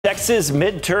Texas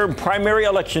midterm primary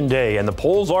election day, and the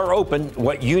polls are open.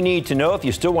 What you need to know if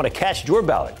you still want to cast your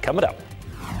ballot, coming up.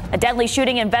 A deadly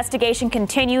shooting investigation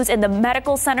continues in the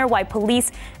medical center. Why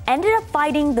police ended up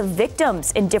finding the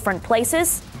victims in different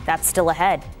places. That's still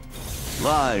ahead.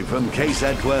 Live from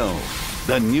KSAT 12,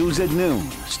 the news at noon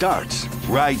starts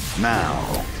right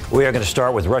now. We are going to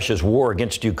start with Russia's war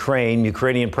against Ukraine.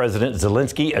 Ukrainian President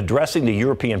Zelensky addressing the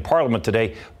European Parliament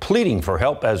today, pleading for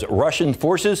help as Russian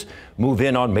forces move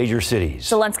in on major cities.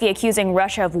 Zelensky accusing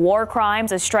Russia of war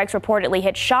crimes as strikes reportedly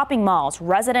hit shopping malls,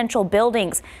 residential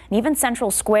buildings, and even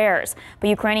central squares. But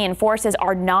Ukrainian forces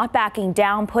are not backing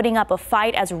down, putting up a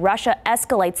fight as Russia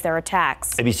escalates their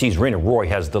attacks. ABC's Rena Roy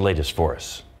has the latest for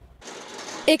us.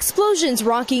 Explosions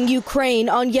rocking Ukraine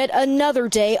on yet another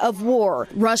day of war.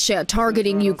 Russia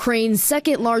targeting Ukraine's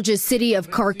second largest city of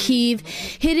Kharkiv,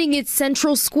 hitting its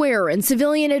central square and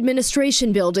civilian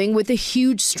administration building with a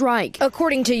huge strike.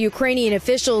 According to Ukrainian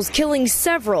officials, killing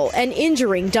several and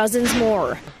injuring dozens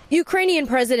more. Ukrainian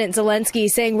President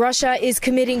Zelensky saying Russia is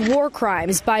committing war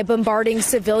crimes by bombarding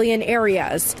civilian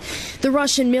areas. The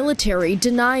Russian military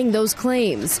denying those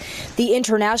claims. The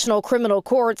International Criminal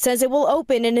Court says it will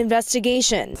open an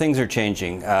investigation. Things are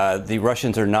changing. The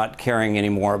Russians are not caring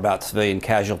anymore about civilian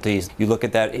casualties. You look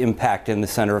at that impact in the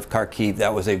center of Kharkiv,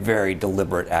 that was a very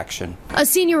deliberate action. A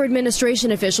senior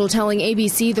administration official telling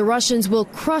ABC the Russians will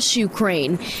crush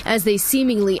Ukraine as they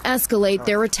seemingly escalate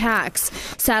their attacks.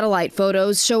 Satellite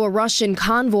photos show a Russian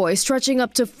convoy stretching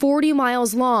up to 40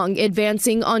 miles long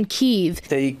advancing on Kyiv.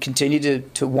 They continue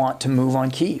to want to move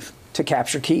on Kyiv, to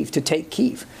capture Kyiv, to take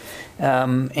Kyiv.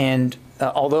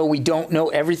 Although we don't know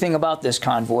everything about this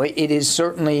convoy, it is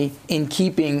certainly in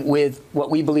keeping with what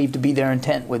we believe to be their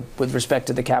intent with respect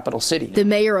to the capital city. The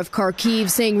mayor of Kharkiv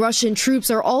saying Russian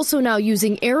troops are also now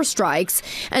using airstrikes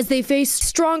as they face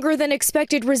stronger than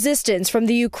expected resistance from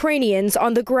the Ukrainians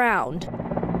on the ground.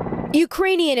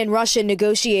 Ukrainian and Russian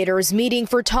negotiators meeting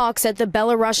for talks at the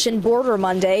Belarusian border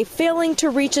Monday, failing to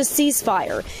reach a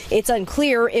ceasefire. It's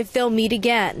unclear if they'll meet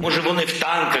again. President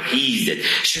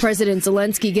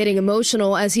Zelensky getting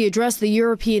emotional as he addressed the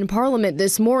European Parliament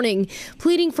this morning,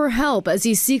 pleading for help as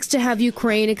he seeks to have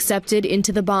Ukraine accepted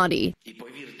into the body.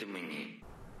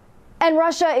 And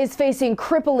Russia is facing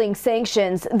crippling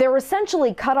sanctions. They're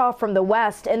essentially cut off from the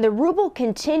West, and the ruble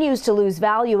continues to lose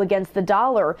value against the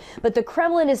dollar. But the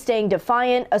Kremlin is staying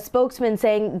defiant, a spokesman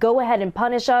saying, "Go ahead and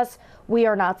punish us. We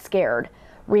are not scared."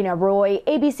 Rena Roy,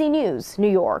 ABC News, New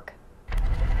York.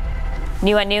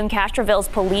 New at noon, Castroville's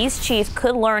police chief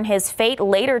could learn his fate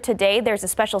later today. There's a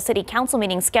special city council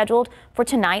meeting scheduled for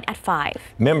tonight at 5.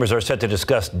 Members are set to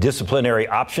discuss disciplinary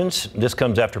options. This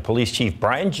comes after Police Chief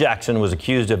Brian Jackson was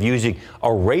accused of using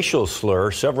a racial slur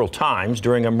several times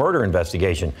during a murder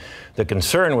investigation. The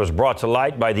concern was brought to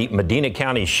light by the Medina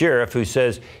County Sheriff, who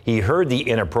says he heard the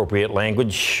inappropriate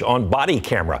language on body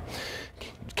camera.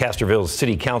 Castroville's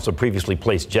City Council previously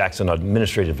placed Jackson on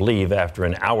administrative leave after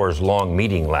an hours-long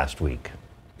meeting last week.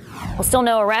 Well, still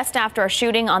no arrest after a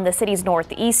shooting on the city's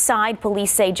northeast side. Police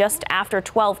say just after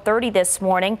 12:30 this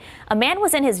morning, a man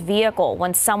was in his vehicle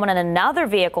when someone in another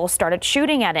vehicle started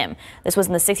shooting at him. This was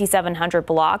in the 6700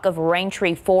 block of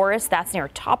Raintree Forest. That's near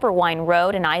Topperwine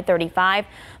Road and I-35.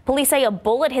 Police say a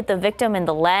bullet hit the victim in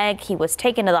the leg. He was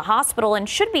taken to the hospital and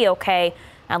should be okay.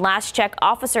 At last check,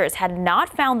 officers had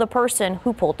not found the person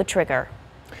who pulled the trigger.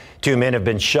 2 men have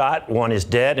been shot. One is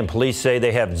dead, and police say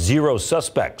they have 0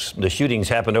 suspects. The shootings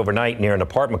happened overnight near an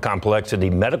apartment complex in the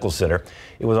medical center.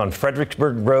 It was on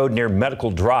Fredericksburg Road near Medical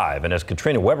Drive. And as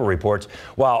Katrina Weber reports,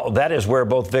 while that is where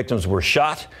both victims were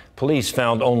shot, police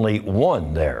found only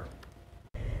one there.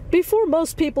 Before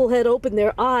most people had opened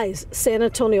their eyes, San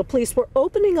Antonio police were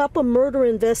opening up a murder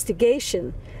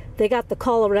investigation. They got the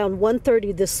call around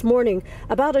 1:30 this morning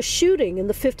about a shooting in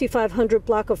the 5500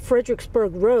 block of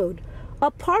Fredericksburg Road, a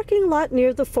parking lot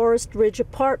near the Forest Ridge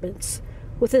Apartments.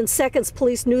 Within seconds,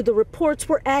 police knew the reports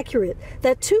were accurate,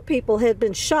 that 2 people had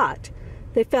been shot.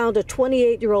 They found a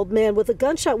 28-year-old man with a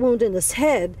gunshot wound in his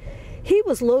head. He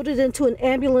was loaded into an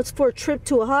ambulance for a trip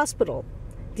to a hospital.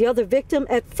 The other victim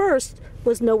at first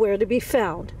was nowhere to be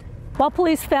found. While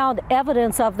police found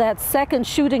evidence of that second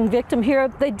shooting victim here,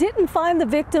 they didn't find the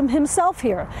victim himself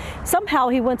here. Somehow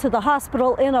he went to the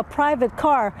hospital in a private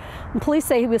car, and police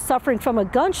say he was suffering from a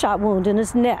gunshot wound in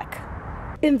his neck.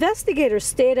 Investigators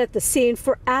stayed at the scene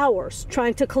for hours,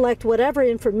 trying to collect whatever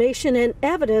information and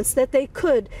evidence that they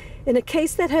could in a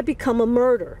case that had become a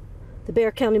murder. The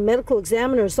Bexar County Medical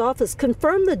Examiner's Office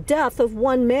confirmed the death of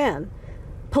one man.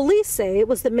 Police say it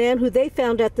was the man who they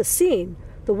found at the scene,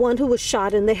 the one who was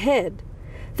shot in the head.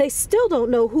 They still don't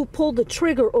know who pulled the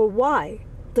trigger or why.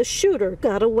 The shooter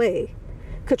got away.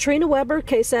 Katrina Weber,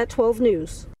 KSAT 12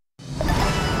 News.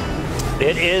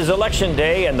 It is Election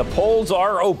Day and the polls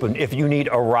are open. If you need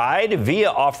a ride, VIA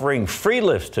offering free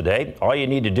lifts today. All you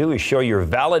need to do is show your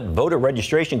valid voter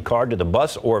registration card to the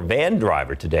bus or van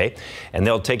driver today, and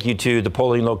they'll take you to the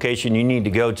polling location you need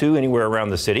to go to anywhere around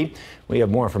the city. We have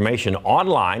more information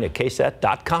online at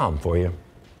KSAT.com for you.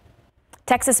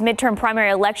 Texas midterm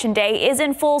primary election day is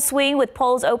in full swing with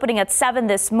polls opening at 7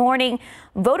 this morning.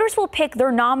 Voters will pick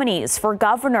their nominees for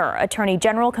governor, attorney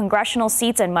general, congressional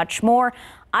seats, and much more.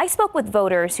 I spoke with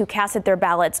voters who casted their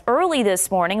ballots early this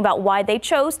morning about why they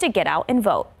chose to get out and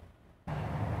vote.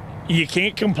 You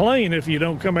can't complain if you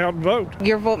don't come out and vote.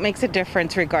 Your vote makes a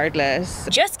difference regardless.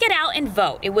 Just get out and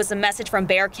vote. It was a message from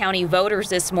Bexar County voters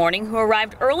this morning who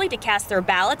arrived early to cast their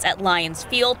ballots at Lions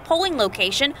Field polling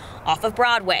location off of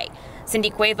Broadway.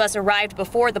 Cindy Cuevas arrived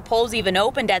before the polls even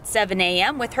opened at 7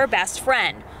 a.m. with her best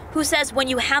friend, who says when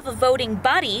you have a voting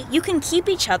buddy, you can keep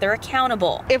each other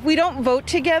accountable. If we don't vote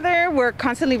together, we're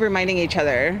constantly reminding each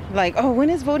other, like, oh, when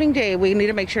is voting day? We need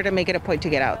to make sure to make it a point to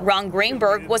get out. Ron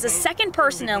Greenberg was the second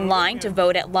person in line to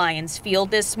vote at Lions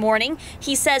Field this morning.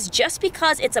 He says just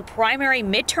because it's a primary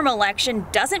midterm election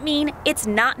doesn't mean it's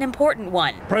not an important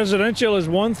one. Presidential is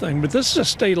one thing, but this is a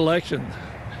state election.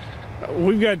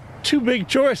 We've got two big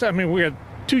choices. I mean, we got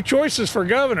two choices for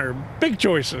governor, big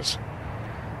choices.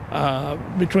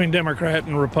 Between Democrat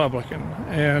and Republican,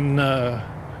 and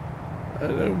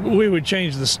we would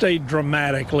change the state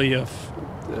dramatically if,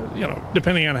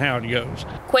 depending on how it goes.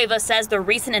 Cuevas says the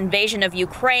recent invasion of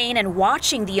Ukraine and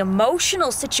watching the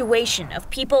emotional situation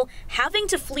of people having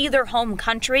to flee their home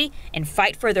country and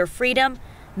fight for their freedom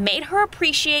made her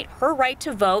appreciate her right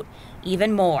to vote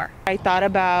even more. I thought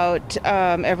about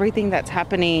everything that's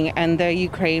happening in the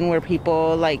Ukraine where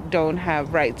people don't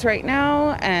have rights right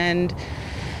now, and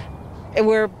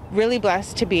we're really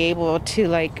blessed to be able to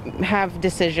have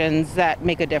decisions that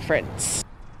make a difference.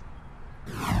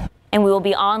 And we will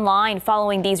be online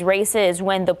following these races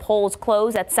when the polls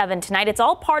close at 7 tonight. It's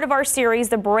all part of our series,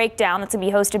 The Breakdown, that's going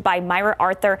to be hosted by Myra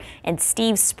Arthur and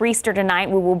Steve Spriester tonight.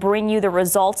 We will bring you the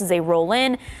results as they roll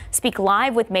in, speak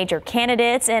live with major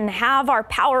candidates, and have our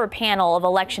power panel of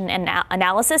election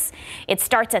analysis. It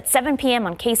starts at 7 p.m.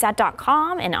 on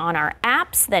KSAT.com and on our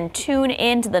apps. Then tune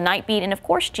in to the Night Beat and, of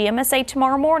course, GMSA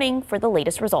tomorrow morning for the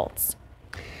latest results.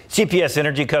 CPS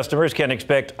Energy customers can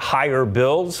expect higher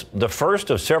bills. The first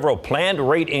of several planned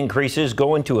rate increases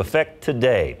go into effect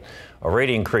today. A rate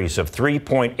increase of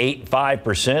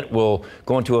 3.85% will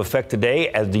go into effect today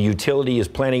as the utility is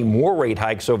planning more rate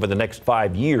hikes over the next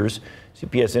 5 years.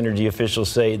 CPS Energy officials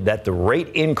say that the rate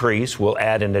increase will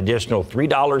add an additional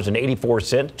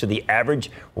 $3.84 to the average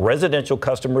residential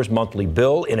customer's monthly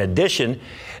bill. In addition,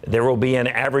 there will be an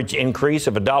average increase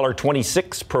of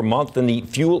 $1.26 per month in the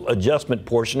fuel adjustment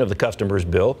portion of the customer's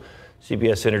bill.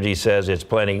 CPS Energy says it's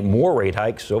planning more rate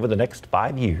hikes over the next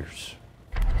 5 years.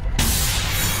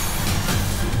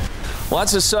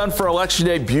 Lots of sun for Election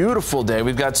Day. Beautiful day.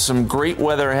 We've got some great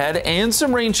weather ahead and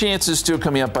some rain chances too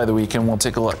coming up by the weekend. We'll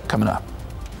take a look coming up.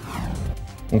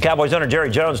 And Cowboys owner Jerry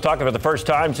Jones talking for the first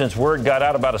time since word got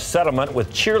out about a settlement with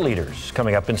cheerleaders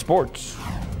coming up in sports.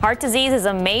 Heart disease is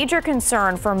a major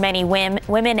concern for many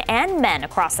women and men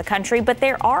across the country, but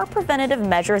there are preventative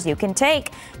measures you can take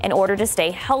in order to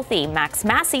stay healthy. Max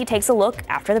Massey takes a look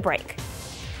after the break.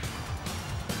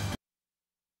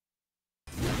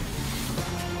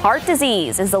 Heart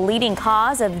disease is the leading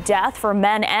cause of death for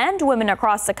men and women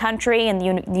across the country. In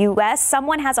the U.S.,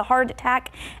 someone has a heart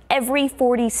attack every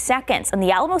 40 seconds, and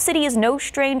the Alamo City is no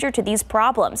stranger to these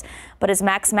problems. But as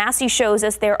Max Massey shows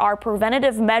us, there are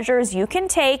preventative measures you can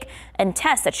take and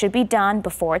tests that should be done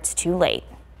before it's too late.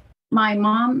 My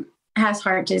mom has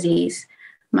heart disease.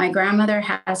 My grandmother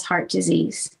has heart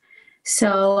disease.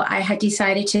 So I had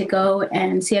decided to go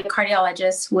and see a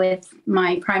cardiologist with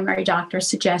my primary doctor's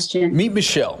suggestion. Meet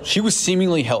Michelle. She was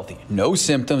seemingly healthy, no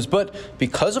symptoms, but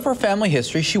because of her family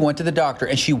history, she went to the doctor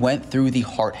and she went through the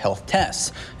heart health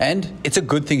tests. And it's a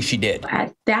good thing she did.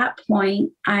 At that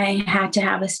point, I had to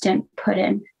have a stent put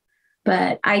in,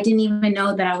 but I didn't even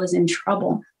know that I was in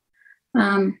trouble.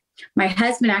 My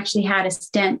husband actually had a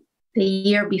stent the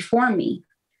year before me.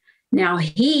 Now,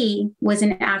 he was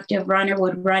an active runner,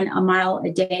 would run a mile a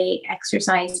day,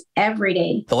 exercise every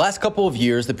day. The last couple of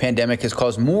years, the pandemic has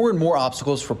caused more and more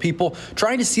obstacles for people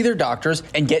trying to see their doctors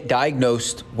and get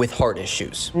diagnosed with heart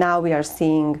issues. Now we are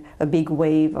seeing a big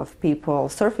wave of people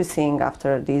surfacing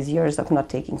after these years of not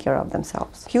taking care of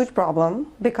themselves. Huge problem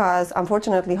because,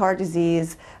 unfortunately, heart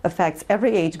disease affects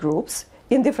every age groups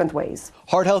in different ways.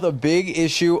 Heart health, a big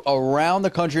issue around the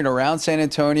country and around San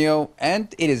Antonio,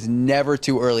 and it is never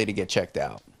too early to get checked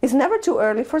out. It's never too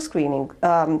early for screening.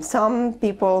 Some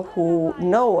people who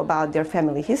know about their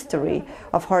family history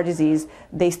of heart disease,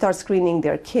 they start screening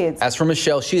their kids. As for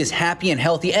Michelle, she is happy and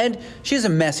healthy, and she has a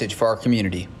message for our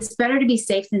community. It's better to be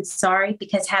safe than sorry,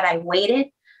 because had I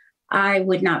waited, I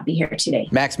would not be here today.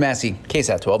 Max Massey,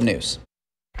 KSAT 12 News.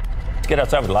 Let's get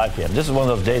outside with live cam. This is one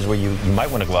of those days where you might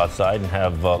want to go outside and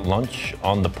have lunch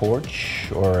on the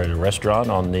porch or at a restaurant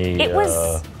on the...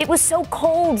 It was so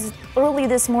cold early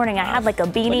this morning. I had like a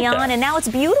beanie on, and now it's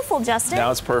beautiful, Justin.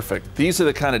 Now it's perfect. These are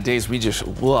the kind of days we just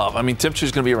love. I mean,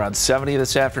 temperature's going to be around 70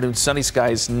 this afternoon. Sunny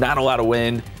skies, not a lot of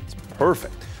wind. It's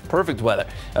perfect. Perfect weather.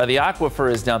 The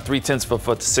aquifer is down 0.3 of a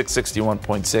foot to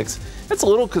 661.6. That's a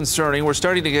little concerning. We're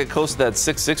starting to get close to that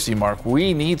 660 mark.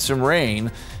 We need some rain.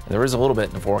 There is a little bit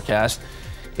in the forecast.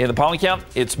 In the pollen count,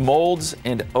 it's molds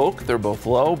and oak. They're both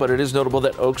low, but it is notable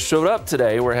that oak showed up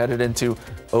today. We're headed into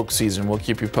oak season. We'll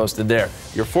keep you posted there.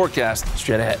 Your forecast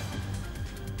straight ahead.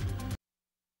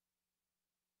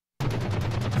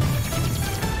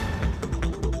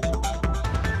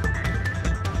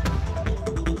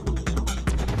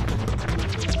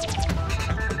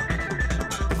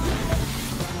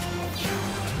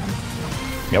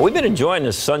 Yeah, we've been enjoying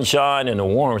the sunshine and the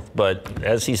warmth, but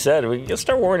as he said, we gotta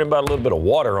start worrying about a little bit of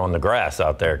water on the grass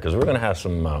out there, because we're gonna have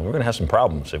some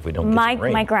problems if we don't get some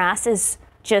rain. My grass is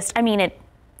just, I mean,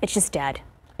 it's just dead.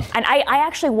 And I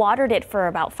actually watered it for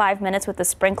about 5 minutes with the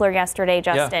sprinkler yesterday,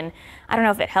 Justin. Yeah. I don't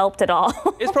know if it helped at all.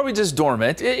 It's probably just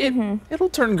dormant. It'll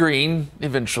turn green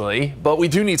eventually, but we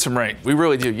do need some rain. We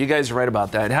really do. You guys are right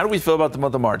about that. How do we feel about the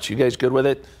month of March? You guys good with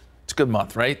it? It's a good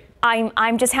month, right?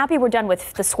 I'm just happy we're done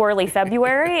with the squirrely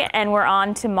February and we're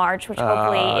on to March, which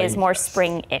hopefully is more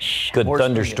spring-ish. Good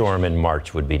thunderstorm in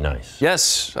March would be nice.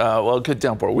 Yes, well, good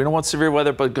downpour. We don't want severe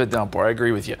weather, but good downpour. I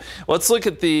agree with you. Let's look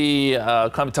at the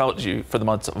climatology for the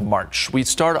month of March. We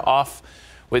start off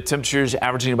with temperatures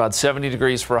averaging about 70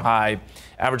 degrees for a high,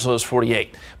 average low is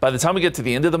 48. By the time we get to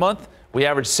the end of the month, we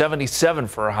average 77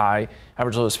 for a high,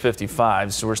 average low is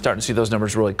 55. So we're starting to see those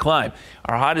numbers really climb.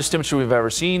 Our hottest temperature we've ever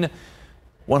seen,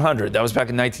 100. That was back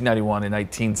in 1991 and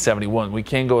 1971. We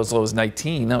can go as low as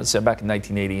 19. That was set back in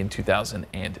 1980 and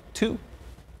 2002.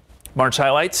 March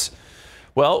highlights.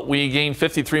 Well, we gained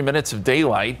 53 minutes of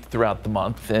daylight throughout the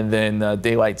month, and then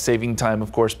daylight saving time,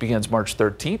 of course, begins March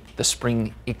 13th. The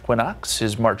spring equinox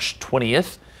is March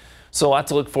 20th. So a lot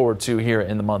to look forward to here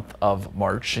in the month of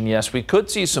March. And yes, we could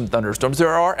see some thunderstorms. There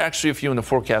are actually a few in the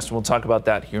forecast, and we'll talk about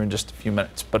that here in just a few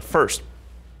minutes. But first,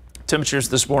 temperatures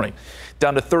this morning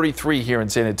down to 33 here in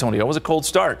San Antonio. It was a cold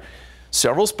start.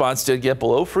 Several spots did get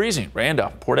below freezing.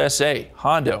 Randolph, Port SA,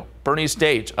 Hondo, Bernie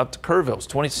Stage, up to Kerrville's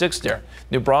 26 there.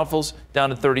 New Braunfels down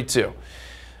to 32.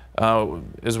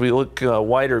 As we look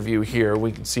wider view here,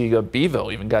 we can see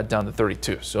Beeville even got down to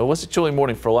 32. So it was a chilly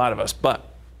morning for a lot of us, but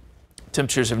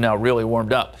temperatures have now really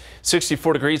warmed up.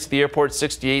 64 degrees at the airport,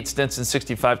 68 Stinson,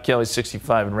 65 Kelly,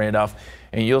 65 in Randolph.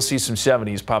 And you'll see some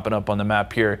 70s popping up on the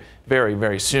map here very,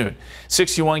 very soon.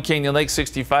 61 Canyon Lake,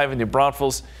 65 in New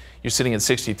Braunfels. You're sitting at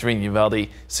 63 in Uvalde,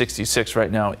 66 right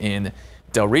now in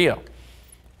Del Rio.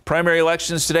 Primary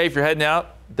elections today, if you're heading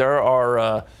out, there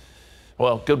are,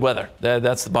 well, good weather.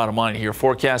 That's the bottom line here.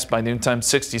 Forecast by noontime,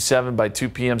 67, by 2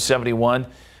 p.m., 71.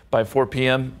 By 4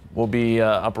 p.m., we'll be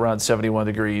up around 71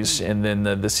 degrees, and then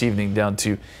this evening down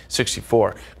to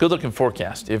 64. Good-looking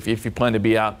forecast if you plan to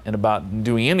be out and about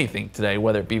doing anything today,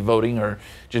 whether it be voting or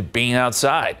just being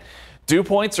outside. Dew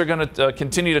points are going to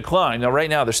continue to climb. Now, right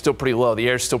now, they're still pretty low. The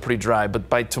air is still pretty dry, but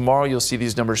by tomorrow, you'll see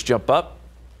these numbers jump up,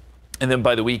 and then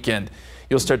by the weekend,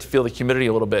 you'll start to feel the humidity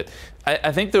a little bit.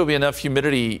 I think there will be enough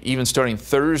humidity even starting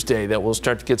Thursday that we'll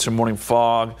start to get some morning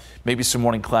fog, maybe some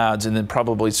morning clouds, and then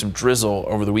probably some drizzle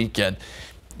over the weekend.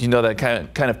 You know, that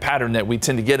kind of pattern that we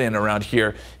tend to get in around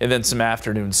here, and then some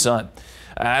afternoon sun.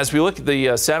 As we look at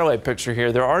the satellite picture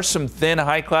here, there are some thin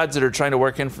high clouds that are trying to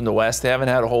work in from the west. They haven't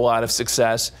had a whole lot of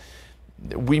success.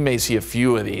 We may see a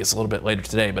few of these a little bit later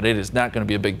today, but it is not going to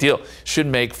be a big deal. Should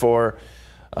make for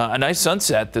a nice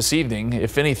sunset this evening,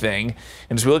 if anything.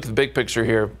 And as we look at the big picture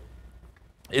here,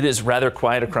 it is rather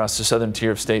quiet across the southern tier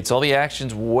of states. All the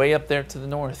action's way up there to the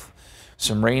north.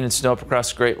 Some rain and snow up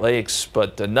across the Great Lakes,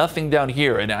 but nothing down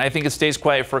here. And I think it stays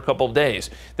quiet for a couple of days.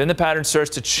 Then the pattern starts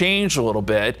to change a little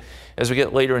bit as we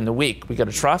get later in the week. We got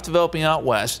a trough developing out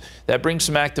west. That brings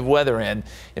some active weather in.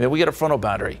 And then we get a frontal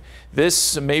boundary.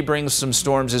 This may bring some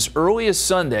storms as early as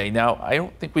Sunday. Now, I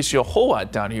don't think we see a whole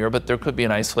lot down here, but there could be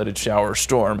an isolated shower or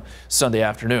storm Sunday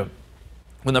afternoon.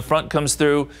 When the front comes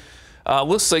through,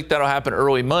 looks like that'll happen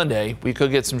early Monday. We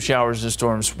could get some showers and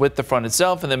storms with the front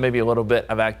itself, and then maybe a little bit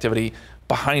of activity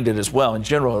behind it as well. In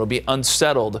general, it'll be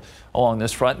unsettled along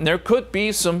this front, and there could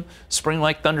be some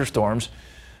spring-like thunderstorms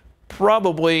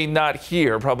Probably not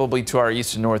here, probably to our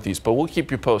east and northeast, but we'll keep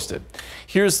you posted.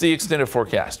 Here's the extended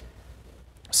forecast.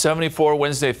 74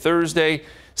 Wednesday, Thursday,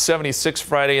 76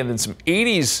 Friday, and then some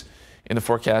 80s in the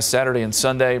forecast Saturday and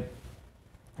Sunday.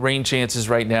 Rain chances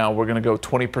right now, we're going to go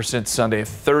 20% Sunday,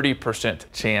 30%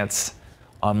 chance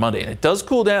on Monday. And it does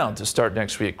cool down to start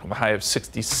next week with a high of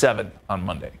 67 on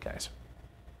Monday, guys.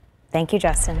 Thank you,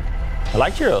 Justin. I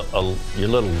liked your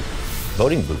little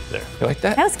voting booth there. You like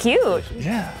that? That was cute.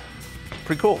 Yeah,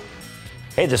 pretty cool.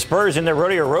 Hey, the Spurs in their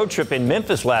rodeo road trip in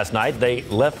Memphis last night, they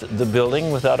left the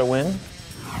building without a win.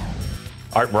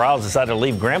 Art Briles decided to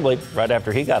leave Grambling right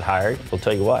after he got hired. We'll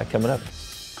tell you why coming up.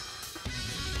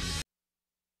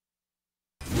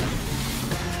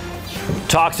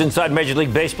 Talks inside Major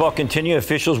League Baseball continue.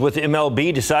 Officials with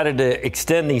MLB decided to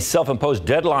extend the self-imposed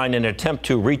deadline in an attempt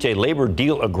to reach a labor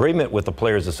deal agreement with the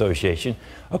Players Association.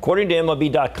 According to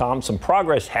MLB.com, some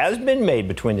progress has been made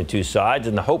between the two sides,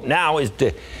 and the hope now is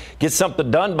to get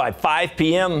something done by 5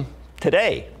 p.m.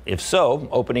 today. If so,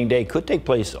 opening day could take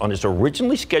place on its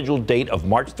originally scheduled date of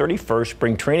March 31st.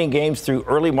 Spring training games through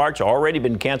early March already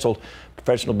been canceled.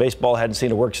 Professional baseball hadn't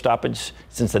seen a work stoppage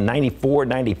since the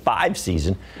 94-95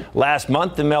 season. Last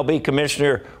month, MLB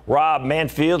Commissioner Rob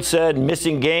Manfield said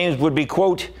missing games would be,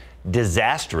 quote,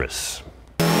 disastrous.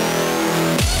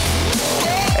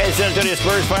 Hey, San Antonio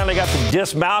Spurs finally got to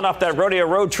dismount off that rodeo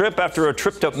road trip after a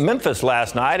trip to Memphis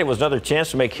last night. It was another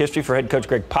chance to make history for head coach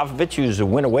Greg Popovich, who's a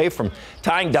win away from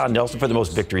tying Don Nelson for the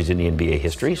most victories in the NBA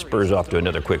history. Spurs off to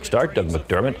another quick start. Doug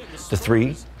McDermott, the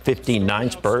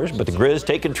 3-15-9 Spurs, but the Grizz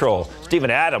take control.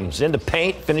 Steven Adams in the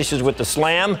paint, finishes with the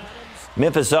slam.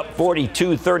 Memphis up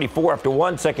 42-34 after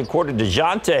 1 second quarter.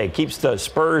 DeJounte keeps the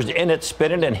Spurs in it,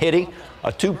 spinning and hitting.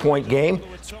 A 2-point game.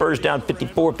 Spurs down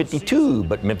 54-52,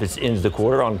 but Memphis ends the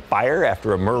quarter on fire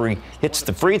after a Murray hits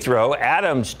the free throw.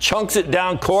 Adams chunks it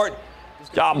down court.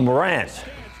 Ja Morant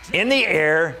in the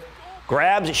air,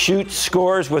 grabs, shoots,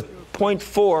 scores with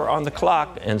 .4 on the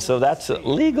clock, and so that's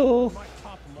legal.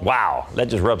 Wow, that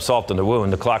just rubbed salt in the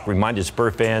wound. The clock reminded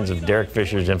Spur fans of Derek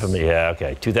Fisher's infamy. Yeah,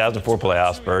 okay. 2004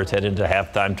 playoffs. Spurs head into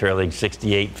halftime trailing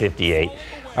 68-58.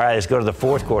 All right, let's go to the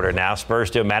fourth quarter now. Spurs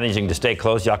still managing to stay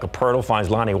close. Jakob Poeltl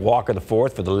finds Lonnie Walker the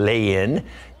fourth for the lay-in.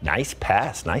 Nice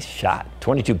pass, nice shot.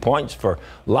 22 points for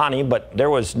Lonnie, but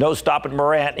there was no stopping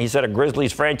Morant. He set a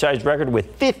Grizzlies franchise record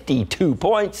with 52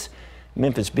 points.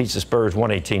 Memphis beats the Spurs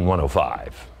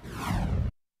 118-105.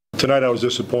 Tonight I was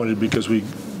disappointed because we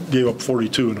gave up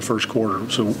 42 in the first quarter,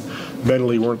 so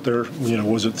mentally weren't there. You know,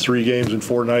 was it 3 games in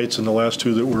 4 nights, and the last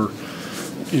 2 that were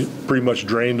pretty much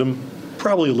drained them?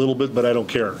 Probably a little bit, but I don't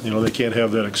care. You know, they can't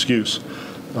have that excuse.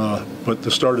 But the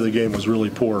start of the game was really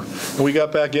poor, and we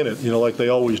got back in it. You know, like they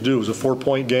always do. It was a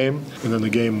 4-point game, and then the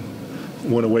game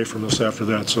went away from us after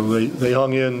that. So they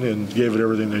hung in and gave it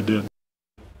everything they did.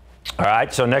 All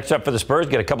right. So next up for the Spurs,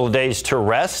 get a couple of days to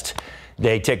rest.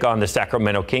 They take on the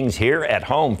Sacramento Kings here at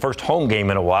home. First home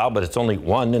game in a while, but it's only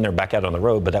one, and they're back out on the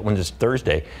road. But that one is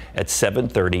Thursday at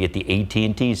 7:30 at the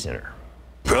AT&T Center.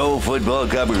 Pro football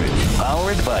coverage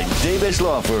powered by Davis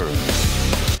Law Firm.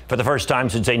 For the first time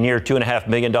since a near $2.5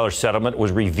 million settlement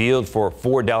was revealed for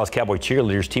 4 Dallas Cowboy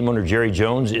cheerleaders, team owner Jerry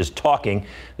Jones is talking.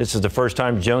 This is the first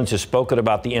time Jones has spoken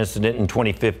about the incident in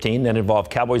 2015 that involved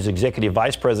Cowboys Executive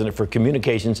Vice President for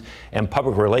Communications and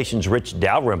Public Relations, Rich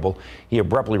Dalrymple. He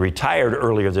abruptly retired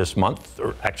earlier this month,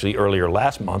 or actually earlier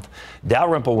last month.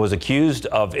 Dalrymple was accused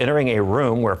of entering a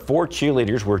room where 4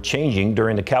 cheerleaders were changing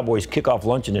during the Cowboys kickoff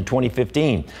luncheon in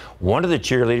 2015. One of the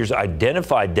cheerleaders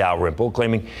identified Dalrymple,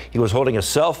 claiming he was holding a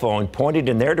cell phone pointed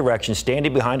in their direction,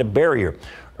 standing behind a barrier.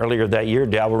 Earlier that year,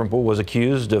 Dalrymple was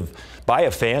accused by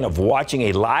a fan of watching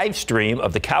a live stream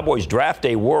of the Cowboys draft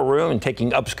day war room and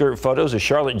taking upskirt photos of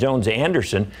Charlotte Jones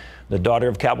Anderson, the daughter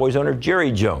of Cowboys owner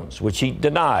Jerry Jones, which he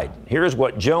denied. Here's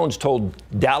what Jones told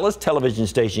Dallas television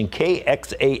station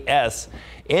KSAT.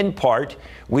 In part,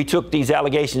 we took these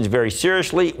allegations very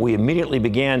seriously. We immediately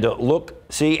began to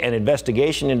see an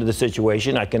investigation into the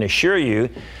situation. I can assure you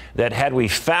that had we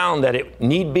found that it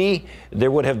need be,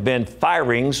 there would have been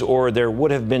firings or there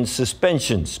would have been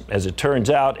suspensions. As it turns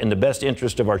out, in the best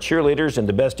interest of our cheerleaders, in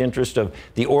the best interest of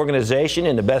the organization,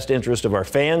 in the best interest of our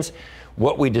fans,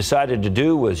 what we decided to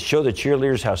do was show the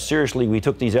cheerleaders how seriously we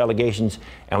took these allegations,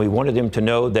 and we wanted them to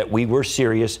know that we were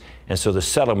serious, and so the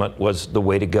settlement was the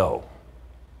way to go.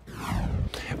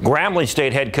 Grambling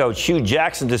State head coach Hugh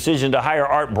Jackson's decision to hire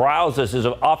Art Briles as his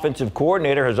offensive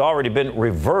coordinator has already been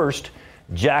reversed.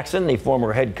 Jackson, the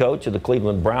former head coach of the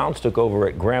Cleveland Browns, took over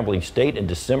at Grambling State in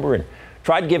December and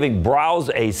tried giving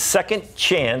Briles a second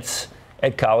chance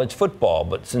at college football.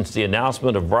 But since the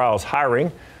announcement of Briles'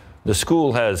 hiring, the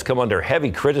school has come under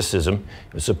heavy criticism.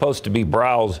 It was supposed to be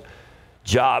Briles'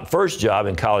 first job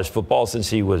in college football since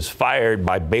he was fired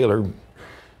by Baylor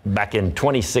back in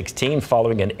 2016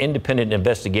 following an independent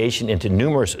investigation into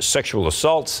numerous sexual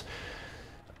assaults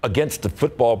against the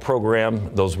football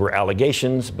program. Those were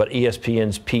allegations, but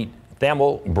ESPN's Pete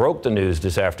Thamel broke the news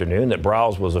this afternoon that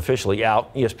Browse was officially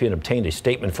out. ESPN obtained a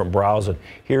statement from Browse, and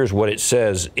here's what it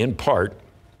says in part.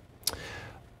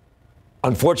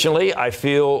 Unfortunately, I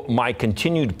feel my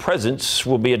continued presence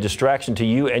will be a distraction to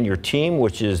you and your team,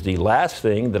 which is the last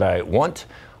thing that I want.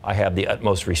 I have the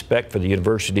utmost respect for the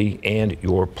university and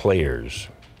your players.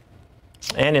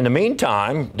 And in the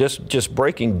meantime, just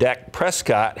breaking, Dak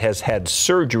Prescott has had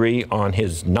surgery on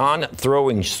his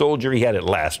non-throwing shoulder. He had it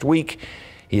last week.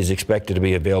 He is expected to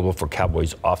be available for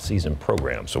Cowboys offseason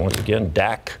program. So once again,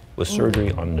 Dak with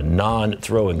surgery on the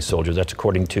non-throwing shoulder. That's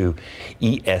according to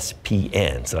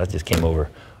ESPN. So that just came over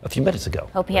a few minutes ago.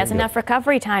 Hope he has enough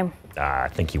recovery time. I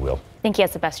think he will. I think he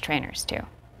has the best trainers, too.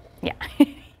 Yeah.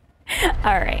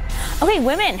 All right. Okay,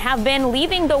 women have been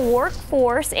leaving the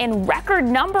workforce in record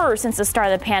numbers since the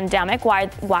start of the pandemic.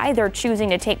 Why they're choosing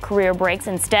to take career breaks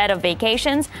instead of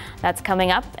vacations, that's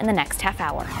coming up in the next half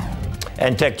hour.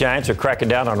 And tech giants are cracking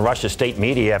down on Russia's state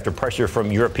media after pressure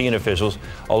from European officials.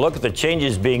 A look at the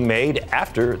changes being made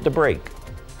after the break.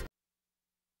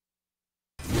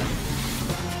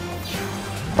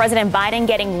 President Biden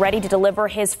getting ready to deliver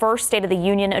his first State of the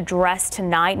Union address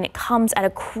tonight, and it comes at a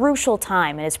crucial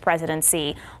time in his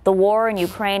presidency. The war in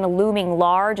Ukraine looming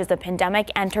large as the pandemic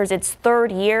enters its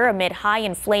third year amid high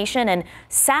inflation and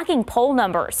sagging poll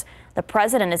numbers. The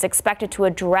president is expected to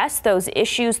address those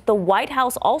issues. The White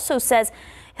House also says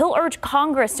he'll urge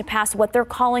Congress to pass what they're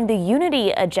calling the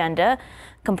Unity Agenda,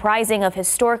 comprising of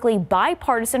historically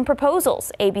bipartisan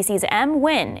proposals. ABC's M.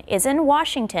 Nguyen is in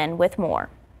Washington with more.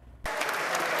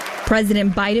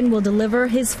 President Biden will deliver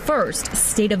his first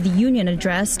State of the Union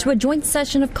address to a joint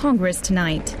session of Congress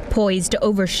tonight, poised to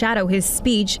overshadow his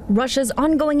speech, Russia's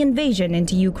ongoing invasion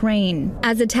into Ukraine.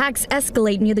 As attacks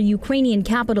escalate near the Ukrainian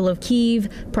capital of Kyiv,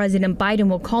 President Biden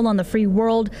will call on the free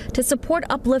world to support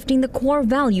uplifting the core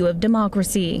value of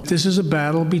democracy. This is a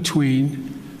battle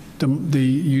between the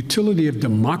utility of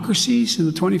democracies in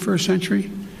the 21st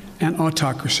century and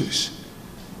autocracies.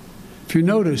 If you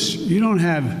notice, you don't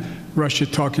have Russia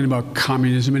talking about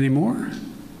communism anymore.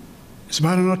 It's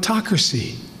about an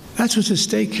autocracy. That's what's at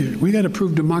stake here. We got to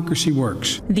prove democracy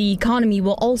works. The economy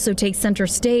will also take center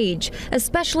stage,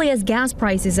 especially as gas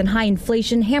prices and high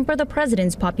inflation hamper the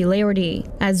president's popularity.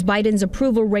 As Biden's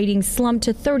approval rating slumped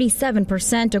to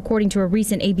 37%, according to a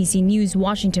recent ABC News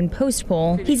Washington Post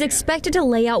poll, he's expected to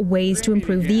lay out ways to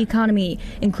improve the economy,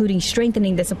 including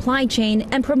strengthening the supply chain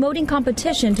and promoting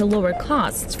competition to lower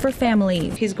costs for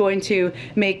families. He's going to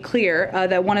make clear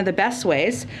that one of the best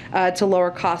ways to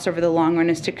lower costs over the long run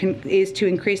is to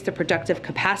increase the productive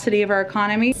capacity of our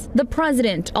economy. The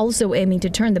president also aiming to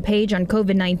turn the page on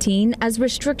COVID-19 as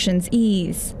restrictions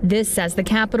ease. This as the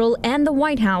Capitol and the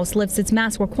White House lifts its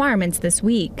mask requirements this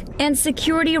week. And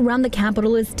security around the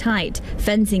Capitol is tight.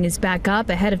 Fencing is back up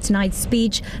ahead of tonight's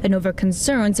speech and over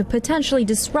concerns of potentially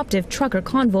disruptive trucker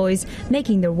convoys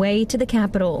making their way to the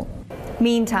Capitol.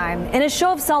 Meantime, in a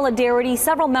show of solidarity,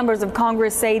 several members of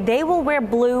Congress say they will wear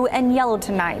blue and yellow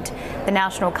tonight, the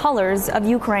national colors of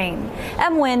Ukraine.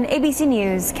 M. Nguyen, ABC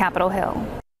News, Capitol Hill.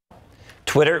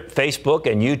 Twitter, Facebook,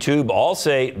 and YouTube all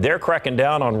say they're cracking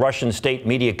down on Russian state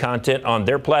media content on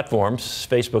their platforms.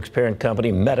 Facebook's parent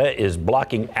company, Meta, is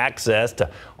blocking access to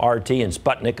RT and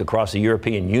Sputnik across the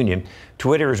European Union.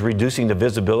 Twitter is reducing the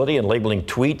visibility and labeling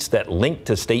tweets that link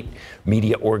to state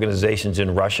media organizations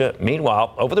in Russia.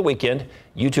 Meanwhile, over the weekend,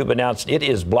 YouTube announced it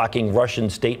is blocking Russian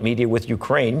state media with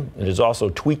Ukraine. It is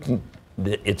also tweaking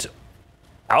its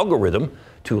algorithm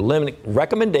to limit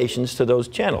recommendations to those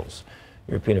channels.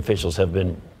 European officials have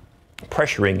been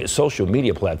pressuring social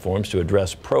media platforms to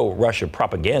address pro-Russia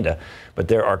propaganda, but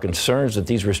there are concerns that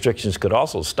these restrictions could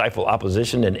also stifle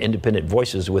opposition and independent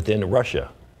voices within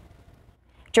Russia.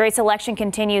 Jury selection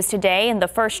continues today in the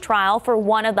first trial for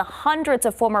one of the hundreds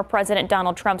of former President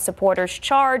Donald Trump supporters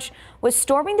charged with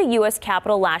storming the U.S.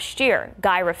 Capitol last year.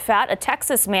 Guy Rafat, a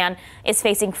Texas man, is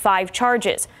facing 5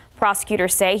 charges.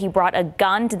 Prosecutors say he brought a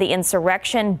gun to the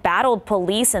insurrection, battled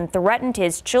police, and threatened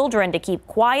his children to keep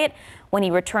quiet when he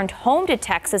returned home to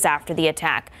Texas after the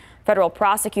attack. Federal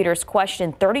prosecutors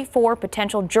questioned 34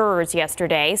 potential jurors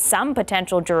yesterday. Some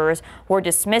potential jurors were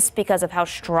dismissed because of how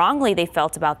strongly they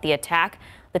felt about the attack.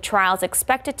 The trial is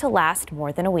expected to last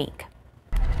more than a week.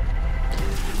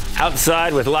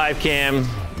 Outside with live cam.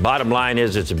 Bottom line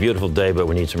is it's a beautiful day, but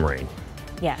we need some rain.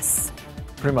 Yes.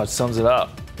 Pretty much sums it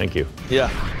up. Thank you.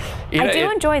 Yeah. I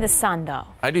do enjoy the sun, though.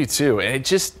 I do, too. And it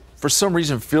just for some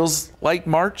reason feels like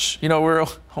March. You know, we're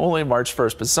only March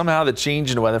 1st, but somehow the change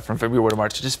in the weather from February to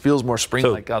March, it just feels more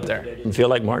spring-like out there. Didn't feel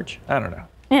like March? I don't know.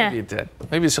 Yeah. Maybe it did.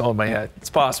 Maybe it's all in my head. It's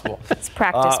possible. It's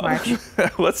practice,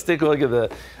 March. Let's take a look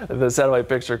at the satellite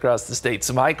picture across the state.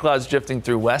 Some high clouds drifting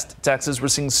through West Texas. We're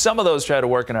seeing some of those try to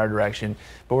work in our direction,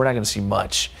 but we're not going to see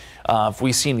much. If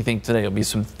we see anything today, it'll be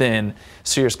some thin,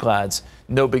 cirrus clouds.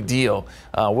 No big deal.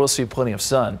 We'll see plenty of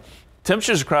sun.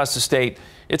 Temperatures across the state,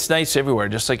 it's nice everywhere,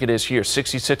 just like it is here.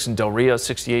 66 in Del Rio,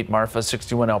 68 Marfa,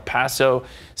 61 El Paso,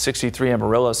 63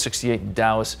 Amarillo, 68 in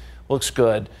Dallas. Looks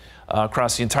good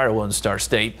across the entire Lone Star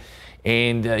State.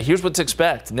 And here's what to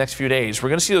expect the next few days. We're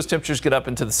going to see those temperatures get up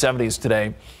into the 70s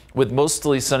today with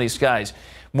mostly sunny skies.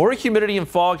 More humidity and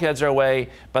fog heads our way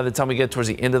by the time we get towards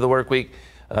the end of the work week.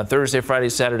 Thursday, Friday,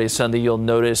 Saturday, Sunday, you'll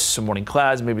notice some morning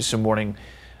clouds, maybe some morning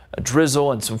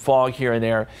drizzle and some fog here and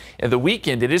there. And the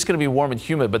weekend, it is going to be warm and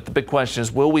humid, but the big question is,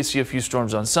 will we see a few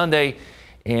storms on Sunday?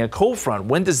 And a cold front,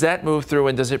 when does that move through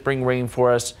and does it bring rain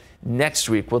for us next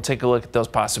week? We'll take a look at those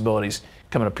possibilities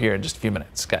coming up here in just a few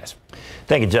minutes, guys.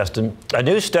 Thank you, Justin. A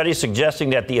new study suggesting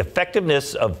that the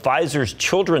effectiveness of Pfizer's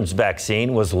children's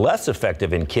vaccine was less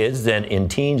effective in kids than in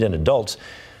teens and adults.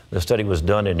 The study was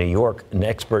done in New York, and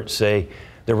experts say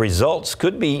the results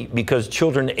could be because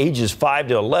children ages 5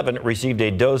 to 11 received a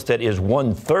dose that is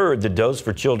 1/3 the dose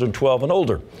for children 12 and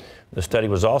older. The study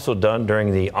was also done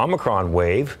during the Omicron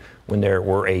wave, when there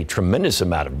were a tremendous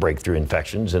amount of breakthrough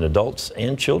infections in adults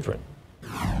and children.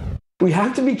 We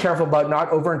have to be careful about not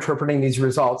overinterpreting these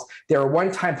results. They're a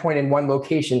one-time point in one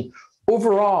location.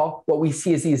 Overall, what we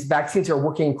see is these vaccines are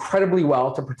working incredibly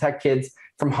well to protect kids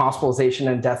from hospitalization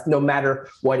and death, no matter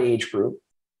what age group.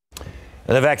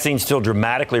 And the vaccine still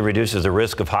dramatically reduces the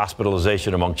risk of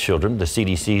hospitalization among children. The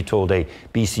CDC told a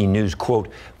BC News, quote,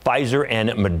 Pfizer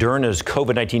and Moderna's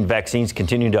COVID-19 vaccines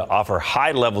continue to offer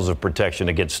high levels of protection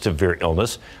against severe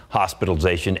illness,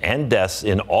 hospitalization, and deaths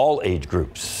in all age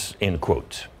groups, end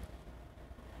quote.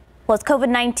 Well, as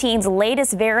COVID-19's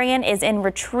latest variant is in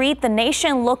retreat, the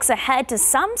nation looks ahead to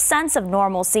some sense of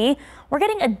normalcy. We're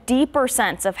getting a deeper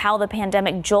sense of how the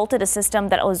pandemic jolted a system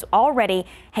that was already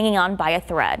hanging on by a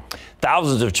thread.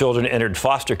 Thousands of children entered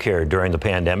foster care during the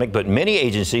pandemic, but many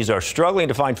agencies are struggling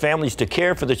to find families to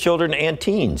care for the children and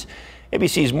teens.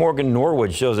 ABC's Morgan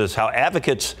Norwood shows us how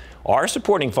advocates are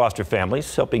supporting foster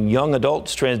families, helping young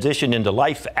adults transition into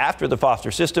life after the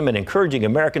foster system, and encouraging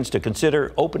Americans to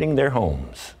consider opening their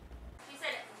homes.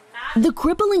 The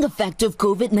crippling effect of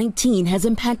COVID-19 has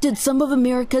impacted some of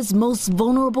America's most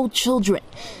vulnerable children,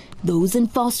 those in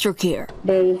foster care.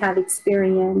 They have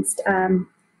experienced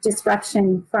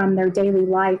disruption from their daily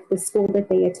life, the school that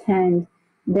they attend,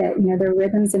 their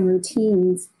rhythms and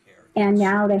routines. And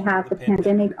now they have the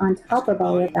pandemic on top of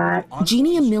all of that.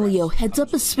 Jeannie Emilio heads up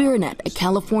Aspiranet, a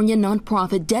California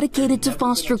nonprofit dedicated to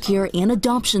foster care and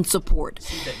adoption support.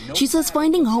 She says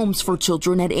finding homes for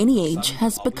children at any age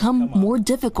has become more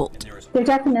difficult. There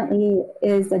definitely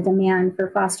is a demand for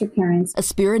foster parents.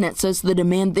 Aspiranet says the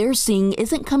demand they're seeing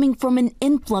isn't coming from an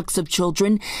influx of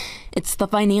children. It's the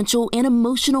financial and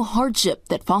emotional hardship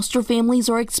that foster families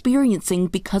are experiencing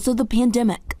because of the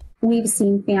pandemic. We've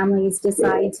seen families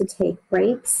decide to take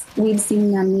breaks. We've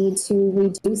seen them need to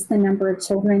reduce the number of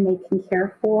children they can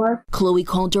care for. Chloe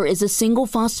Calder is a single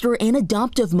foster and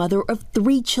adoptive mother of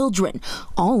 3 children,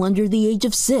 all under the age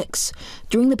of 6.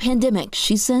 During the pandemic,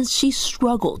 she says she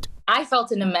struggled. I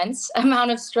felt an immense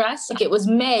amount of stress. It was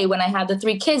May when I had the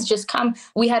 3 kids just come.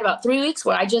 We had about 3 weeks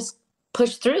where I just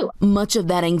pushed through. Much of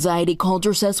that anxiety,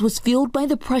 Calder says, was fueled by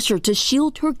the pressure to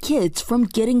shield her kids from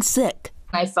getting sick.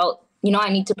 I felt I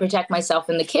need to protect myself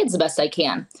and the kids the best I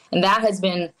can. And that has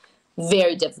been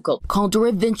very difficult. Calder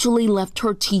eventually left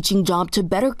her teaching job to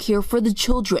better care for the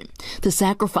children. The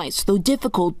sacrifice, though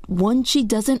difficult, one she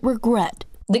doesn't regret.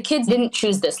 The kids didn't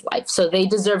choose this life, so they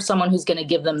deserve someone who's going to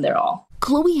give them their all.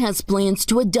 Chloe has plans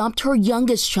to adopt her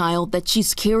youngest child that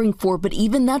she's caring for, but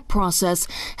even that process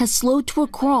has slowed to a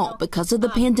crawl because of the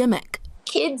pandemic.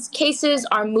 Kids' cases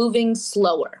are moving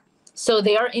slower, so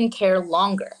they are in care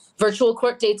longer. Virtual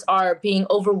court dates are being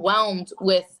overwhelmed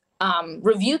with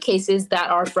review cases that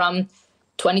are from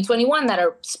 2021 that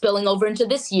are spilling over into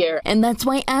this year. And that's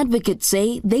why advocates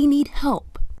say they need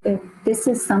help. If this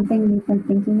is something you've been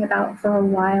thinking about for a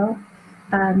while,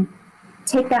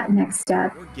 take that next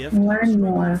step, learn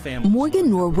more. Morgan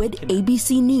Norwood,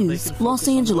 ABC News, Los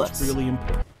Angeles.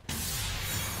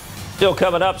 Still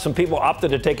coming up, some people opted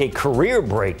to take a career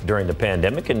break during the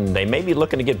pandemic, and they may be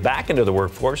looking to get back into the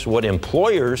workforce. What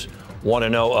employers want to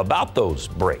know about those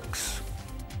breaks.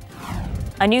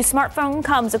 A new smartphone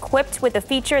comes equipped with a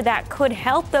feature that could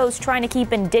help those trying to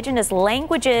keep indigenous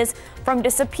languages from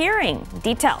disappearing.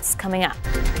 Details coming up.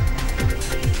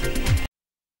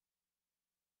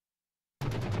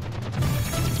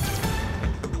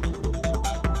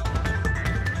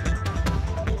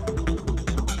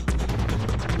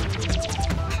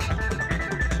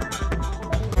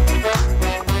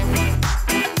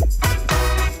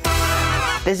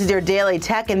 This is your daily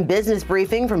tech and business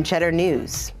briefing from Cheddar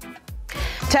News.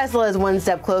 Tesla is one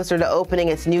step closer to opening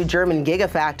its new German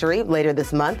Gigafactory later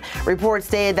this month. Reports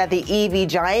stated that the EV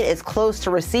giant is close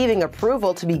to receiving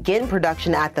approval to begin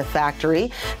production at the factory.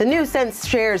 The news sent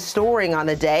shares soaring on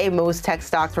the day. Most tech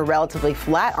stocks were relatively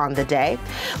flat on the day.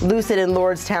 Lucid and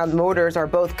Lordstown Motors are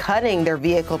both cutting their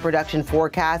vehicle production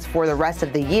forecast for the rest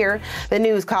of the year. The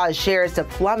news caused shares to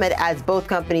plummet as both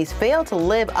companies fail to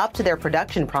live up to their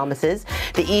production promises.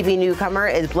 The EV newcomer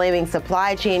is blaming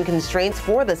supply chain constraints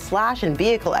for the slash in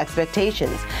vehicle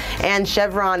expectations. And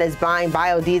Chevron is buying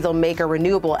biodiesel maker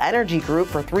Renewable Energy Group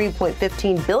for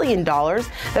 $3.15 billion.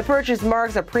 The purchase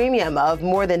marks a premium of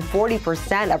more than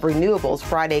 40% of renewables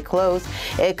Friday close.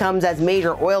 It comes as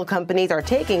major oil companies are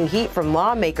taking heat from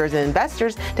lawmakers and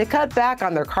investors to cut back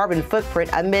on their carbon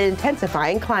footprint amid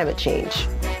intensifying climate change.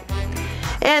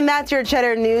 And that's your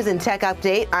Cheddar News and Tech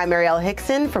Update. I'm Ariel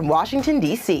Hickson from Washington,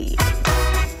 D.C.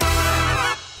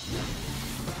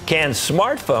 Can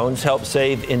smartphones help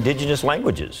save indigenous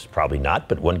languages? Probably not,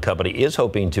 but one company is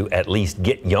hoping to at least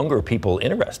get younger people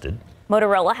interested.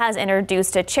 Motorola has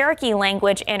introduced a Cherokee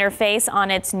language interface on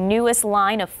its newest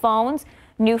line of phones.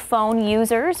 New phone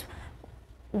users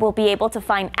will be able to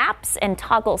find apps and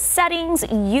toggle settings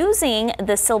using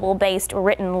the syllable-based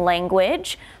written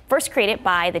language. First created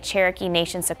by the Cherokee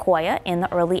Nation Sequoia in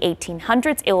the early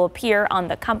 1800s, it will appear on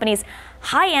the company's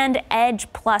high-end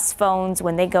Edge Plus phones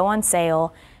when they go on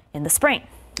sale in the spring.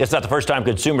 It's not the first time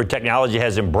consumer technology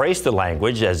has embraced the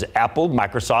language, as Apple,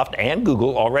 Microsoft, and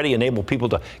Google already enable people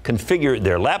to configure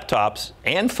their laptops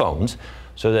and phones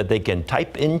so that they can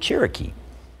type in Cherokee.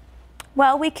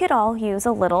 Well, we could all use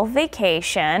a little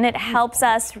vacation. It helps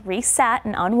us reset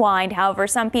and unwind. However,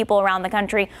 some people around the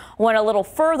country went a little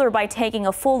further by taking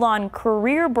a full-on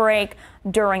career break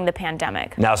during the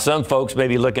pandemic. Now, some folks may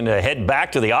be looking to head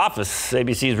back to the office.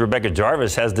 ABC's Rebecca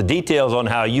Jarvis has the details on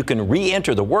how you can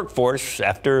re-enter the workforce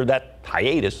after that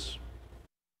hiatus.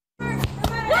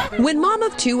 When mom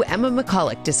of two Emma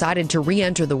McCulloch decided to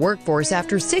re-enter the workforce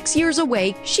after 6 years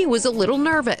away, she was a little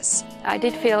nervous. I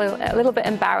did feel a little bit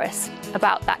embarrassed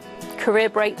about that career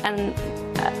break and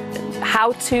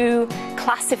how to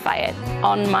classify it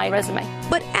on my resume.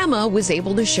 But Emma was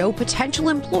able to show potential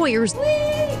employers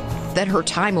that her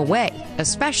time away,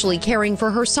 especially caring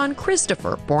for her son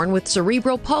Christopher, born with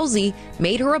cerebral palsy,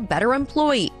 made her a better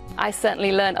employee. I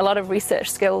certainly learned a lot of research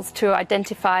skills to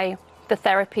identify the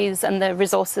therapies and the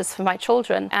resources for my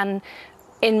children. And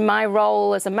in my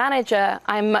role as a manager,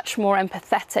 I'm much more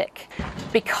empathetic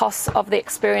because of the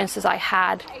experiences I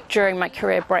had during my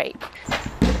career break.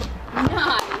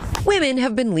 Nice. Women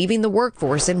have been leaving the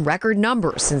workforce in record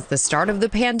numbers since the start of the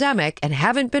pandemic and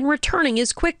haven't been returning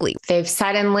as quickly. They've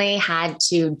suddenly had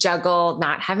to juggle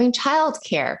not having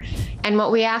childcare. And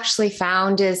what we actually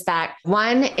found is that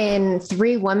 1 in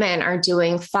 3 women are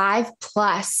doing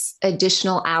 5+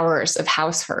 additional hours of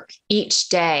housework each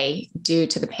day due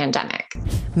to the pandemic.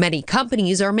 Many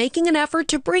companies are making an effort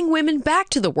to bring women back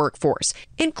to the workforce,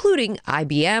 including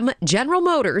IBM, General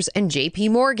Motors, and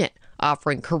JP Morgan,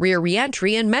 offering career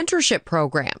reentry and mentorship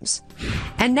programs.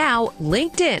 And now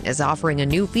LinkedIn is offering a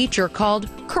new feature called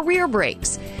Career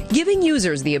Breaks, giving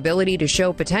users the ability to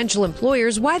show potential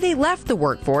employers why they left the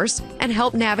workforce and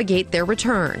help navigate their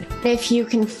return. If you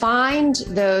can find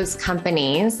those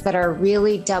companies that are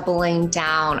really doubling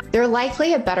down, they're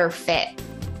likely a better fit.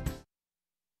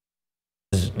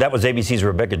 That was ABC's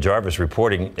Rebecca Jarvis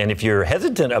reporting. And if you're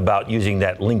hesitant about using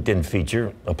that LinkedIn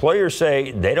feature, employers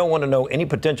say they don't want to know any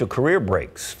potential career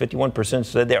breaks. 51%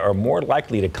 said they are more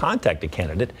likely to contact a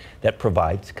candidate that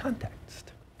provides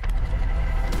context.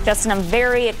 Justin, I'm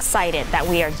very excited that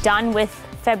we are done with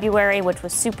February, which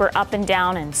was super up and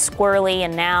down and squirrely,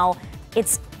 and now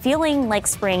it's feeling like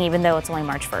spring, even though it's only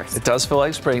March 1st. It does feel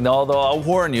like spring, although I'll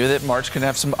warn you that March can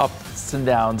have some ups and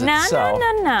downs itself.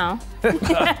 No.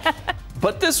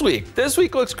 But this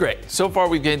week looks great. So far,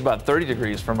 we've gained about 30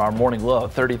 degrees from our morning low,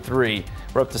 33.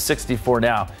 We're up to 64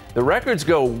 now. The records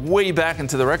go way back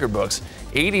into the record books.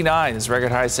 89 is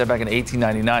record high set back in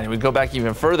 1899. And we go back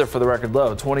even further for the record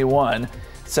low, 21,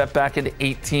 set back in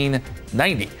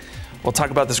 1890. We'll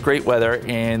talk about this great weather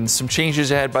and some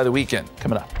changes ahead by the weekend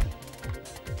coming up.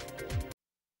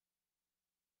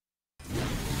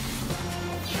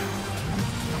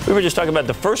 We were just talking about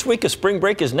the first week of spring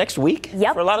break is next week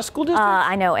for a lot of school districts.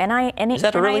 I know. Is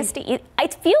that early?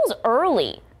 It feels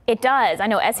early. It does. I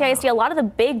know SAISD, a lot of the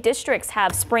big districts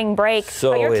have spring break.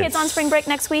 So are your kids on spring break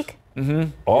next week?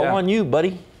 All on you,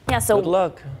 buddy. Yeah, so good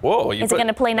luck. Whoa, is it going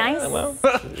to play nice? Yeah, well,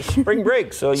 spring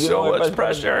break, so you so know much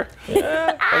pressure.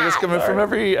 Yeah, it's coming from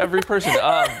every person.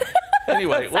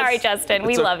 Anyway, sorry, Justin,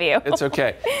 we love you. It's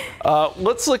okay.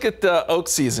 Let's look at the oak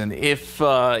season. If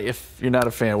you're not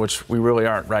a fan, which we really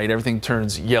aren't, right? Everything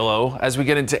turns yellow as we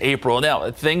get into April. Now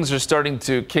things are starting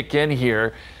to kick in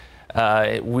here.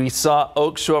 We saw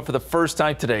oak show up for the first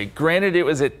time today. Granted, it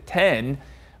was at 10,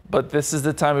 but this is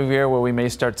the time of year where we may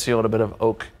start to see a little bit of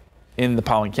oak in the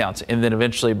pollen counts. And then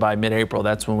eventually by mid-April,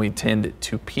 that's when we tend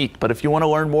to peak. But if you want to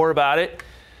learn more about it,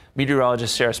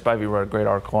 meteorologist Sarah Spivey wrote a great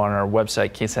article on our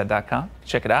website, KSAT.com.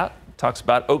 Check it out. It talks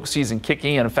about oak season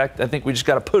kicking in. In fact, I think we just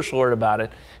got a push alert about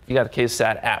it. If you got a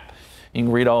KSAT app, you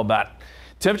can read all about it.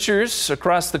 Temperatures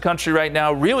across the country right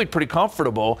now really pretty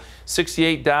comfortable.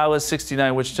 68 Dallas,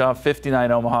 69 Wichita,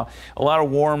 59 Omaha. A lot of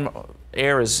warm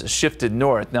air has shifted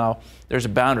north. Now, there's a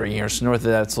boundary here, so north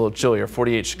of that it's a little chillier.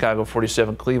 48 Chicago,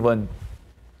 47 Cleveland.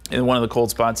 In one of the cold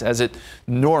spots, as it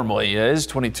normally is,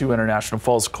 22 International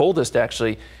Falls. Coldest,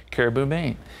 actually, Caribou,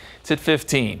 Maine. It's at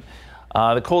 15.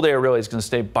 The cold air really is going to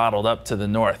stay bottled up to the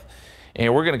north.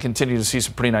 And we're going to continue to see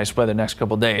some pretty nice weather next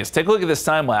couple days. Take a look at this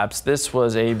time lapse. This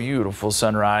was a beautiful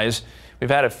sunrise. We've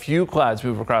had a few clouds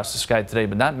move across the sky today,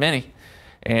 but not many.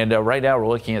 And right now we're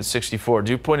looking at 64.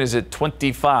 Dew point is at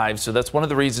 25, so that's one of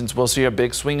the reasons we'll see a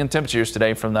big swing in temperatures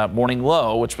today from that morning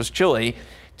low, which was chilly,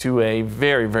 to a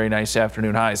very, very nice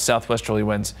afternoon high. Southwesterly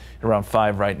winds around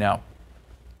 5 right now.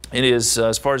 It is,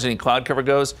 as far as any cloud cover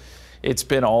goes, it's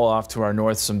been all off to our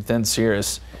north, some thin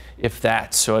cirrus, if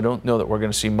that. So I don't know that we're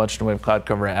going to see much in the way of cloud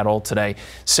cover at all today.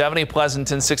 70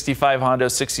 Pleasanton, 65 Hondo,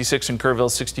 66 in Kerrville,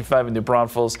 65 in New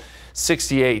Braunfels,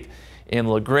 68 in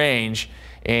LaGrange.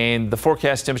 And the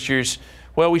forecast temperatures,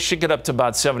 well, we should get up to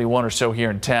about 71 or so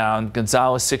here in town.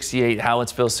 Gonzales, 68,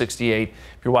 Hallettsville, 68.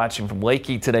 If you're watching from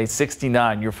Lakey today,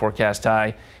 69, your forecast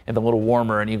high, and a little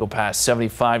warmer in Eagle Pass,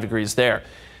 75 degrees there.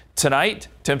 Tonight,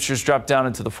 temperatures drop down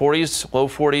into the 40s, low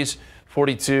 40s,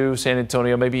 42, San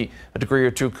Antonio, maybe a degree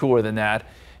or two cooler than that.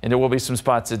 And there will be some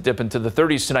spots that dip into the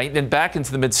 30s tonight, and then back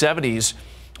into the mid-70s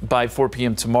by 4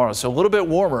 p.m. tomorrow. So a little bit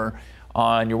warmer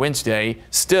on your Wednesday,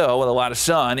 still with a lot of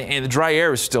sun, and the dry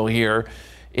air is still here.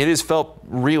 It has felt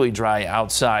really dry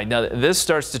outside. Now, this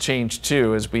starts to change,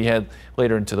 too, as we head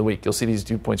later into the week. You'll see these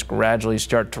dew points gradually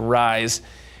start to rise,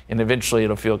 and eventually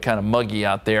it'll feel kind of muggy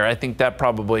out there. I think that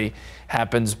probably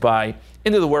happens by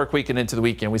into the work week and into the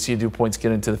weekend. We see dew points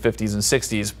get into the 50s and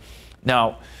 60s.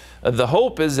 Now, the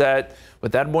hope is that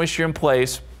with that moisture in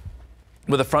place,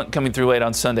 with a front coming through late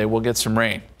on Sunday, we'll get some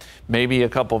rain. Maybe a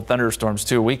couple of thunderstorms,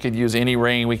 too. We could use any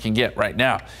rain we can get right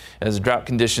now as drought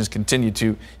conditions continue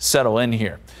to settle in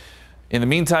here. In the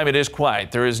meantime, it is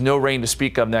quiet. There is no rain to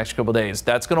speak of next couple of days.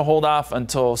 That's going to hold off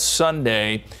until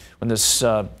Sunday when this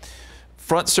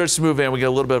front starts to move in. We get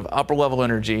a little bit of upper level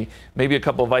energy, maybe a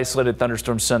couple of isolated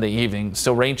thunderstorms Sunday evening.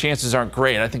 So rain chances aren't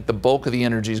great. I think the bulk of the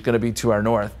energy is going to be to our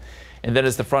north. And then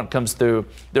as the front comes through,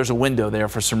 there's a window there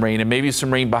for some rain, and maybe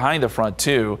some rain behind the front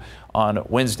too on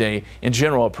Wednesday. In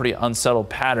general, a pretty unsettled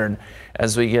pattern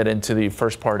as we get into the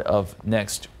first part of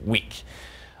next week.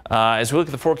 As we look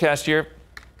at the forecast here,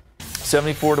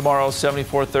 74 tomorrow,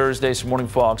 74 Thursday, some morning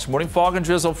fog. Some morning fog and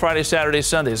drizzle Friday, Saturday,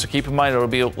 Sunday. So keep in mind it'll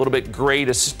be a little bit gray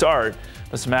to start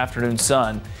with some afternoon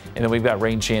sun. And then we've got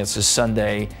rain chances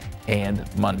Sunday and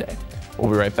Monday.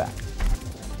 We'll be right back.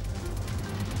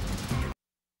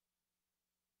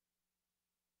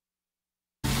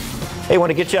 Hey, I want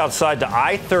to get you outside to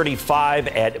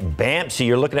I-35 at Bampsey.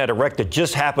 You're looking at a wreck that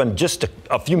just happened just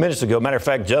a few minutes ago. Matter of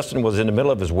fact, Justin was in the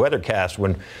middle of his weathercast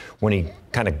when he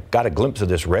kind of got a glimpse of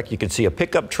this wreck. You can see a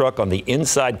pickup truck on the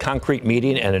inside concrete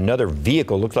median and another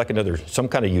vehicle, looks like some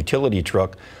kind of utility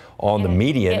truck on the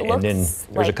median, and then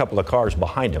there's a couple of cars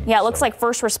behind him. Yeah, it looks like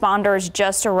first responders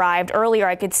just arrived. Earlier,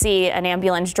 I could see an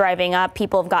ambulance driving up.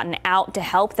 People have gotten out to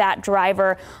help that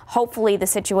driver. Hopefully the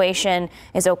situation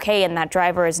is okay and that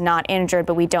driver is not injured,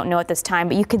 but we don't know at this time.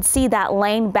 But you can see that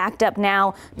lane backed up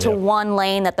now to one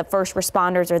lane that the first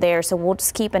responders are there. So we'll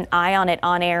just keep an eye on it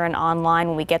on air and online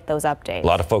when we get those updates. A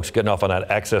lot of folks getting off on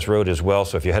that access road as well.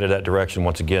 So if you're headed that direction,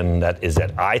 once again, that is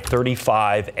at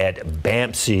I-35 at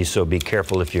Bampsey. So be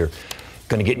careful if you're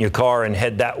going to get in your car and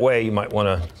head that way. You might want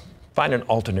to find an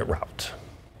alternate route.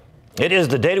 It is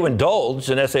the day to indulge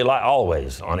in SA Live,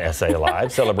 always on SA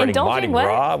Live, celebrating Mardi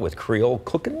Gras with Creole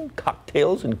cooking,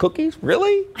 cocktails, and cookies.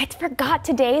 Really? I forgot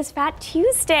today is Fat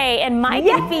Tuesday, and Mike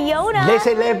and Fiona.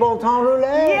 Laissez les bon temps rouler.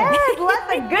 Yes, let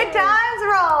the good times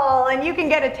roll, and you can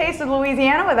get a taste of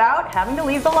Louisiana without having to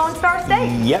leave the Lone Star State.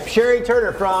 Yep, Sherry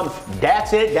Turner from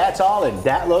That's It, That's All, and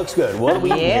That Looks Good. What are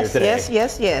we eating here today?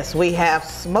 Yes. We have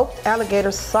smoked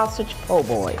alligator sausage po'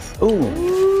 boys.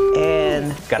 Ooh.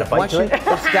 And got a bite to it?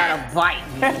 It's got a bite.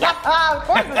 Of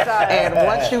course it does. And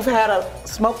once you've had a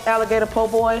smoked alligator po'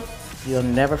 boy, you'll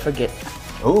never forget.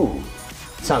 Ooh.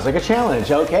 Sounds like a challenge.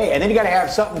 Okay, and then you got to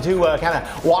have something to kind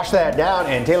of wash that down.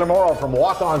 And Taylor Morrow from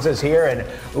Walk-Ons is here, and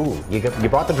ooh, you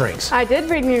brought the drinks. I did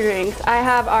bring new drinks. I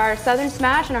have our Southern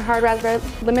Smash and our Hard Raspberry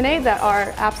Lemonade that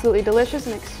are absolutely delicious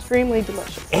and extremely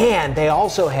delicious. And they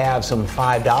also have some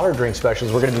 $5 drink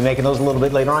specials. We're going to be making those a little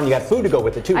bit later on. You got food to go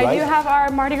with it too, right? I do have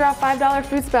our Mardi Gras $5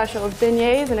 food specials,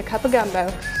 beignets and a cup of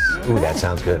gumbo. Ooh, that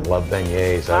sounds good. Love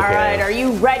beignets. Okay. All right, are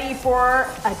you ready for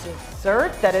a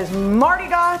dessert that is Mardi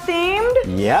Gras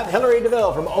themed? Yep, Hillary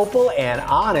DeVille from Opal and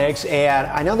Onyx. And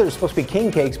I know there's supposed to be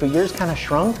king cakes, but yours kind of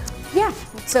shrunk. Yeah,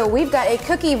 so we've got a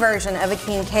cookie version of a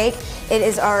king cake. It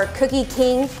is our Cookie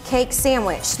King Cake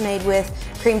Sandwich made with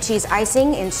cream cheese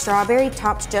icing and strawberry,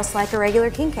 topped just like a regular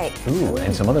king cake. Ooh,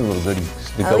 and some other little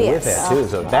goodies to go with that too.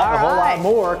 So that and a whole lot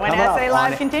more When coming up SA on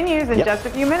Live it. continues in just a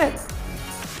few minutes.